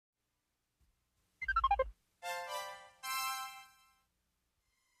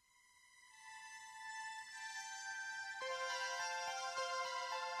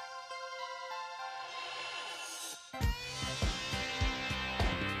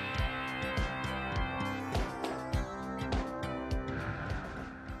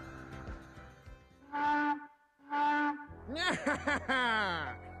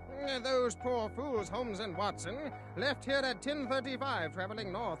Those poor fools, Holmes and Watson, left here at 10:35,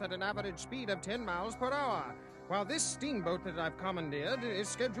 traveling north at an average speed of 10 miles per hour, while this steamboat that I've commandeered is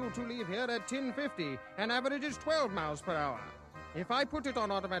scheduled to leave here at 10:50 and averages 12 miles per hour. If I put it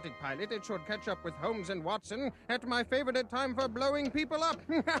on automatic pilot, it should catch up with Holmes and Watson at my favorite time for blowing people up,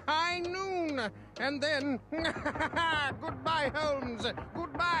 high noon. And then, goodbye, Holmes.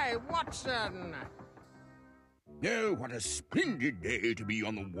 Goodbye, Watson. Oh, what a splendid day to be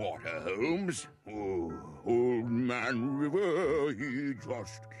on the water, Holmes. Oh, Old Man River, he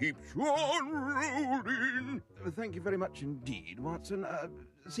just keeps on rolling. Thank you very much indeed, Watson.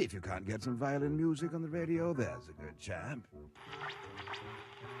 See if you can't get some violin music on the radio. There's a good chap.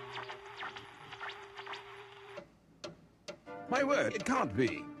 My word, it can't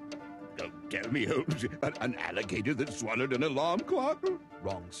be. Don't tell me, Holmes, an alligator that swallowed an alarm clock?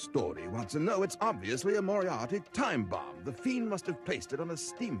 Wrong story, Watson. No, it's obviously a Moriarty time bomb. The fiend must have placed it on a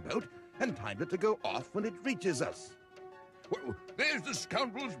steamboat and timed it to go off when it reaches us. Well, there's the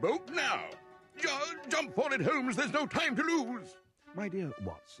scoundrel's boat now. Jump for it, Holmes. There's no time to lose. My dear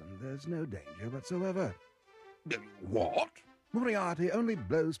Watson, there's no danger whatsoever. What? Moriarty only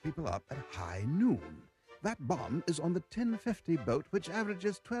blows people up at high noon. That bomb is on the 10:50 boat, which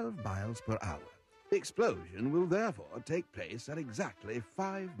averages 12 miles per hour. The explosion will therefore take place at exactly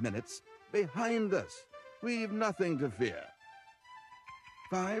 5 minutes behind us. We've nothing to fear.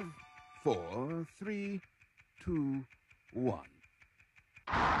 5, 4, 3, 2, 1.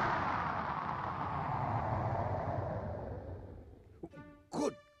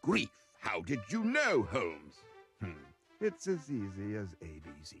 Good grief! How did you know, Holmes? It's as easy as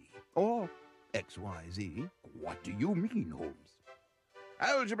ABC. Or XYZ. What do you mean, Holmes?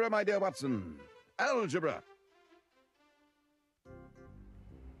 Algebra, my dear Watson. Algebra.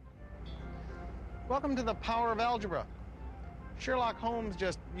 Welcome to the power of algebra. Sherlock Holmes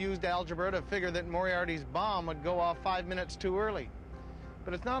just used algebra to figure that Moriarty's bomb would go off 5 minutes too early.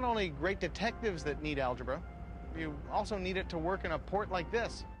 But it's not only great detectives that need algebra. You also need it to work in a port like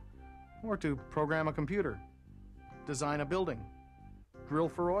this. Or to program a computer, design a building, drill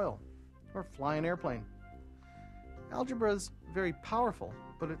for oil, or fly an airplane. Algebra is very powerful,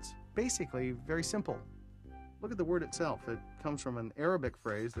 but it's basically very simple. Look at the word itself. It comes from an Arabic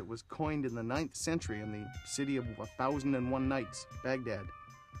phrase that was coined in the 9th century in the city of 1001 Nights, Baghdad.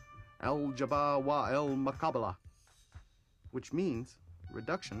 Al-Jaba wa el-Makabala, which means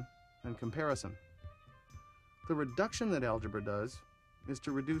reduction and comparison. The reduction that algebra does is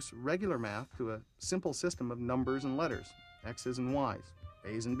to reduce regular math to a simple system of numbers and letters, x's and y's,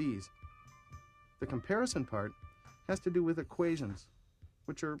 a's and b's. The comparison part has to do with equations,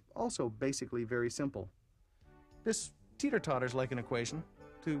 which are also basically very simple. This teeter-totter's like an equation.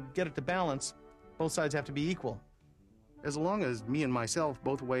 To get it to balance, both sides have to be equal. As long as me and myself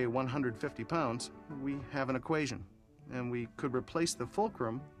both weigh 150 pounds, we have an equation, and we could replace the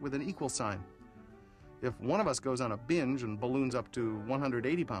fulcrum with an equal sign. If one of us goes on a binge and balloons up to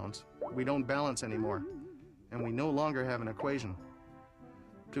 180 pounds, we don't balance anymore, and we no longer have an equation.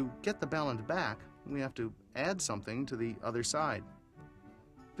 To get the balance back, we have to add something to the other side.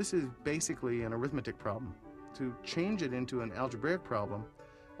 This is basically an arithmetic problem. To change it into an algebraic problem,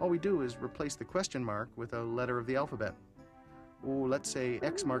 all we do is replace the question mark with a letter of the alphabet. Oh, let's say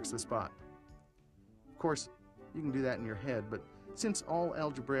X marks the spot. Of course, you can do that in your head, but since all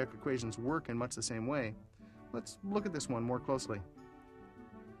algebraic equations work in much the same way, let's look at this one more closely.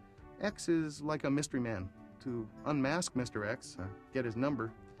 X is like a mystery man. To unmask Mr. X, get his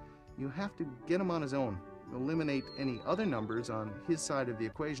number, you have to get him on his own, eliminate any other numbers on his side of the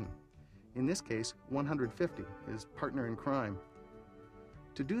equation. In this case, 150, his partner in crime.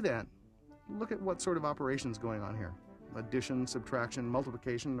 To do that, look at what sort of operation's going on here. Addition, subtraction,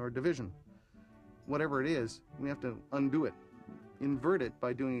 multiplication, or division. Whatever it is, we have to undo it. Invert it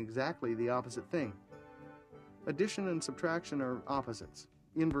by doing exactly the opposite thing. Addition and subtraction are opposites,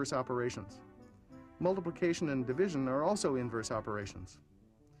 inverse operations. Multiplication and division are also inverse operations.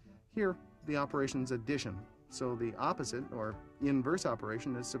 Here, the operation's addition, so the opposite, or inverse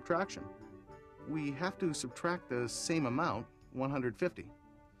operation, is subtraction. We have to subtract the same amount, 150.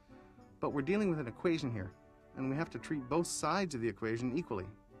 But we're dealing with an equation here, and we have to treat both sides of the equation equally.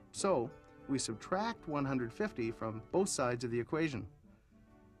 So, we subtract 150 from both sides of the equation.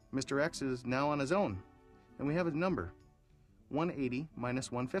 Mr. X is now on his own, and we have his number, 180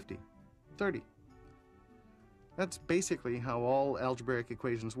 minus 150, 30. That's basically how all algebraic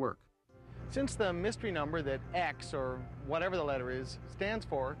equations work. Since the mystery number that X, or whatever the letter is, stands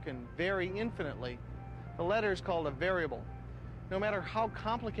for can vary infinitely, the letter is called a variable. No matter how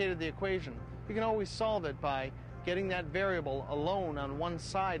complicated the equation, we can always solve it by getting that variable alone on one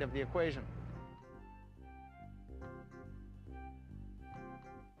side of the equation.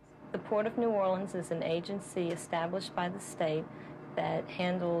 The Port of New Orleans is an agency established by the state that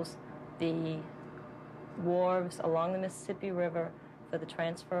handles the wharves along the Mississippi River for the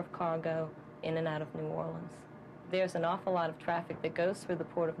transfer of cargo in and out of New Orleans. There's an awful lot of traffic that goes through the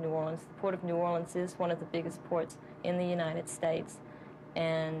Port of New Orleans. The Port of New Orleans is one of the biggest ports in the United States,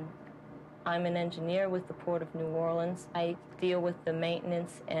 and I'm an engineer with the Port of New Orleans. I deal with the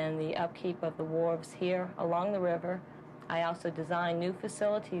maintenance and the upkeep of the wharves here along the river. I also design new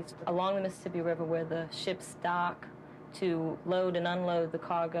facilities along the Mississippi River where the ships dock to load and unload the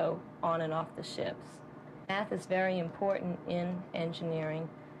cargo on and off the ships. Math is very important in engineering.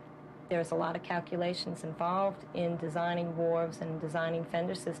 There's a lot of calculations involved in designing wharves and designing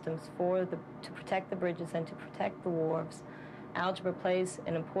fender systems to protect the bridges and to protect the wharves. Algebra plays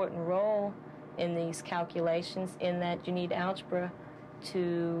an important role in these calculations in that you need algebra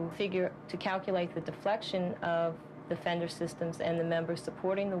to calculate the deflection of the fender systems and the members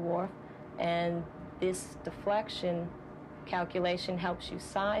supporting the wharf, and this deflection calculation helps you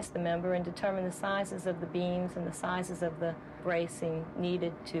size the member and determine the sizes of the beams and the sizes of the bracing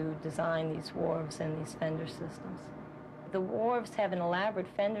needed to design these wharves and these fender systems. The wharves have an elaborate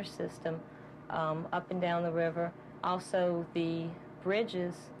fender system up and down the river. Also, the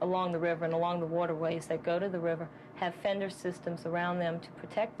bridges along the river and along the waterways that go to the river have fender systems around them to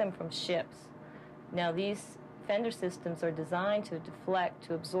protect them from ships. Now, these fender systems are designed to deflect,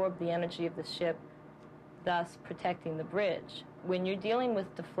 to absorb the energy of the ship, thus protecting the bridge. When you're dealing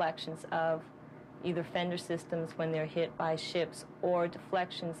with deflections of either fender systems when they're hit by ships or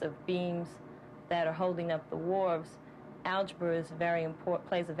deflections of beams that are holding up the wharves, algebra is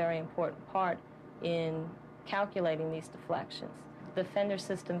plays a very important part in calculating these deflections. The fender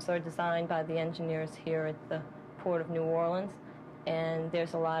systems are designed by the engineers here at the Port of New Orleans, and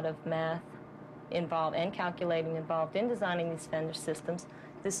there's a lot of math involved and calculating involved in designing these fender systems.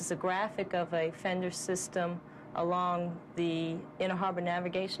 This is a graphic of a fender system along the Inner Harbor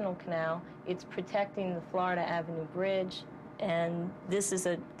Navigational Canal. It's protecting the Florida Avenue Bridge, and this is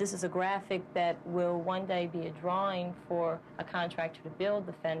a graphic that will one day be a drawing for a contractor to build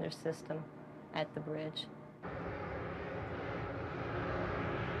the fender system at the bridge.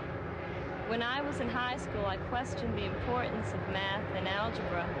 When I was in high school, I questioned the importance of math and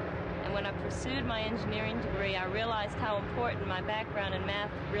algebra. And when I pursued my engineering degree, I realized how important my background in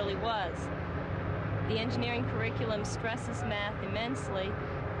math really was. The engineering curriculum stresses math immensely,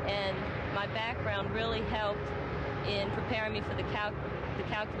 and my background really helped in preparing me for the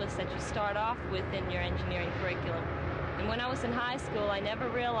calculus that you start off with in your engineering curriculum. And when I was in high school, I never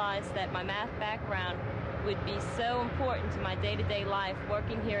realized that my math background would be so important to my day-to-day life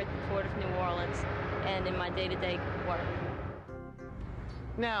working here at the Port of New Orleans and in my day-to-day work.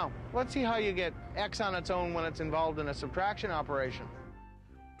 Now, let's see how you get x on its own when it's involved in a subtraction operation.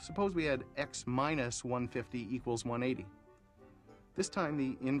 Suppose we had x minus 150 equals 180. This time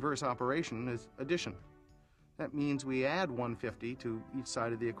the inverse operation is addition. That means we add 150 to each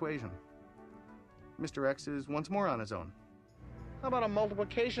side of the equation. Mr. X is once more on his own. How about a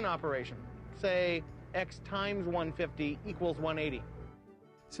multiplication operation? Say x times 150 equals 180.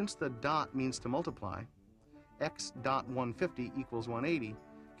 Since the dot means to multiply, x dot 150 equals 180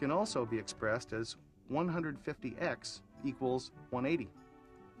 can also be expressed as 150x equals 180.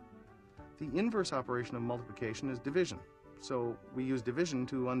 The inverse operation of multiplication is division, so we use division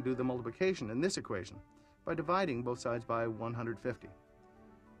to undo the multiplication in this equation by dividing both sides by 150.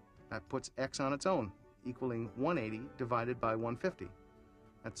 That puts x on its own, equaling 180 divided by 150.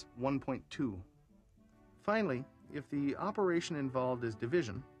 That's 1.2. Finally, if the operation involved is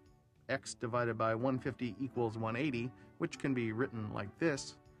division, x divided by 150 equals 180, which can be written like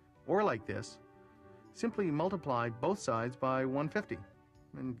this or like this, simply multiply both sides by 150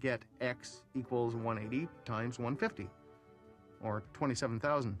 and get x equals 180 times 150, or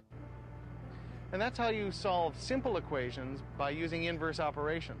 27,000. And that's how you solve simple equations by using inverse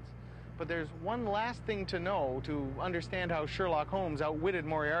operations. But there's one last thing to know to understand how Sherlock Holmes outwitted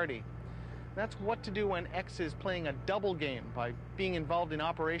Moriarty. That's what to do when x is playing a double game by being involved in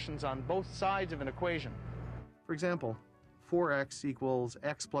operations on both sides of an equation. For example, 4x equals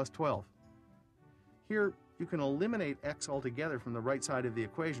x plus 12. Here, you can eliminate x altogether from the right side of the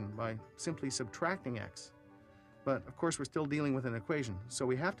equation by simply subtracting x. But, of course, we're still dealing with an equation, so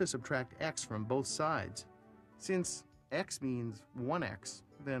we have to subtract x from both sides. Since x means 1x,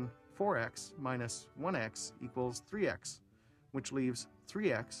 then 4x minus 1x equals 3x, which leaves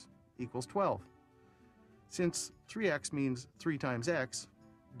 3x equals 12. Since 3x means 3 times x,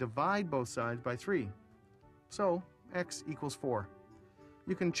 divide both sides by 3. So x equals 4.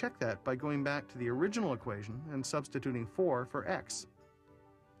 You can check that by going back to the original equation and substituting 4 for x.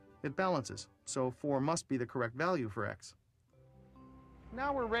 It balances, so 4 must be the correct value for x.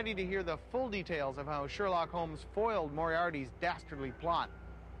 Now we're ready to hear the full details of how Sherlock Holmes foiled Moriarty's dastardly plot.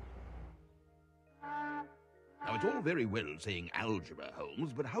 Now, it's all very well saying algebra,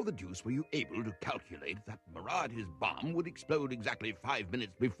 Holmes, but how the deuce were you able to calculate that Moriarty's bomb would explode exactly 5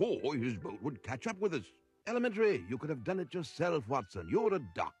 minutes before his boat would catch up with us? Elementary. You could have done it yourself, Watson. You're a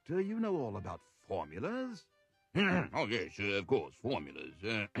doctor. You know all about formulas. Oh, yes, of course, formulas.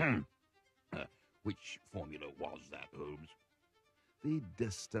 Which formula was that, Holmes? The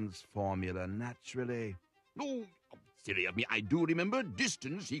distance formula, naturally. Oh, silly of me. I do remember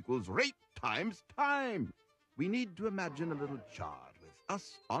distance equals rate times time. We need to imagine a little chart with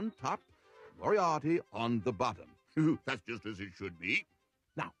us on top, Moriarty on the bottom. That's just as it should be.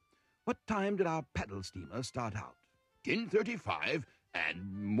 Now, what time did our pedal steamer start out? 10:35,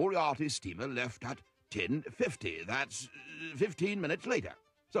 and Moriarty's steamer left at 10:50. That's 15 minutes later.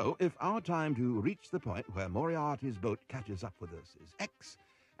 So, if our time to reach the point where Moriarty's boat catches up with us is x,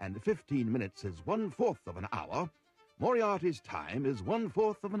 and 15 minutes is 1/4 of an hour, Moriarty's time is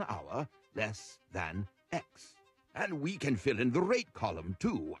 1/4 of an hour less than x. And we can fill in the rate column,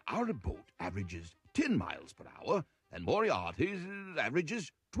 too. Our boat averages 10 miles per hour, and Moriarty's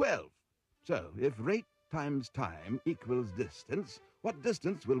averages 12. So, if rate times time equals distance, what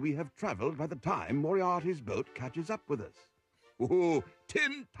distance will we have traveled by the time Moriarty's boat catches up with us? Oh,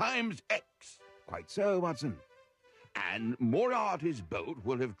 10 times x. Quite so, Watson. And Moriarty's boat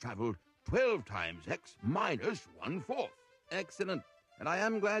will have traveled 12 times x minus 1/4. Excellent. And I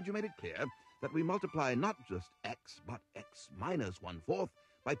am glad you made it clear that we multiply not just x, but x minus 1/4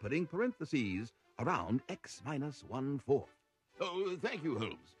 by putting parentheses around x minus 1/4. Oh, thank you,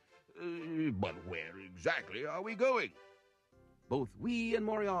 Holmes. But where exactly are we going? Both we and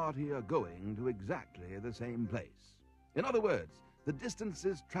Moriarty are going to exactly the same place. In other words, the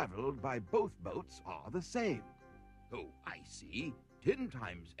distances traveled by both boats are the same. Oh, I see. 10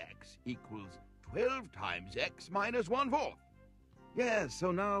 times x equals 12 times x minus 1/4. Yes,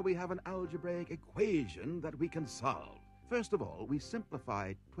 so now we have an algebraic equation that we can solve. First of all, we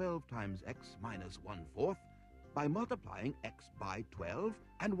simplify 12 times x minus 1/4 by multiplying x by 12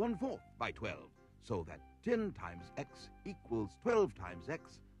 and 1/4 by 12, so that 10 times x equals 12 times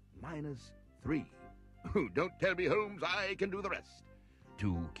x minus 3. Oh, don't tell me, Holmes, I can do the rest.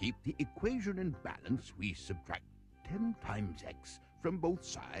 To keep the equation in balance, we subtract 10 times x from both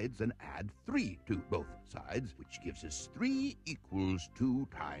sides and add 3 to both sides, which gives us 3 equals 2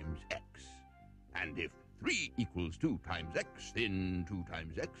 times x. And if 3 equals 2 times x, then 2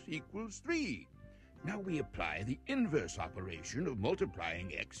 times x equals 3. Now we apply the inverse operation of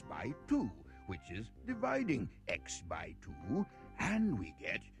multiplying x by 2, which is dividing x by 2, and we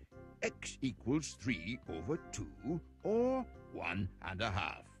get x equals 3 over 2, or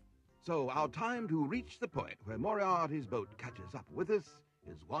 1.5. So our time to reach the point where Moriarty's boat catches up with us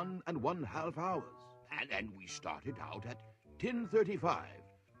is 1 1/2 hours. And we started out at 10:35.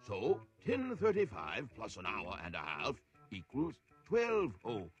 So 10:35 plus an hour and a half equals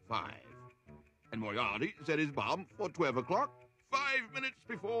 12:05. And Moriarty set his bomb for 12 o'clock, 5 minutes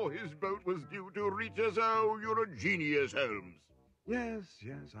before his boat was due to reach us. Oh, you're a genius, Holmes. Yes,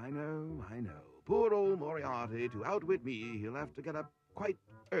 I know. Poor old Moriarty, to outwit me, he'll have to get up quite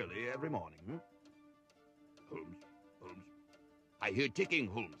early every morning. Holmes. I hear ticking,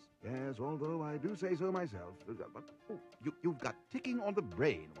 Holmes. Yes, although I do say so myself. You've got ticking on the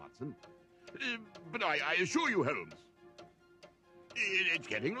brain, Watson. But I assure you, Holmes, it's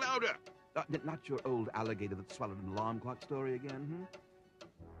getting louder. Not your old alligator that swallowed an alarm clock story again,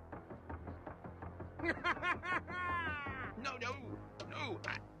 No.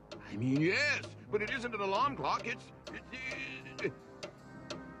 I mean, yes, but it isn't an alarm clock. It's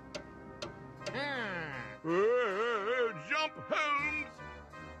jump, Holmes!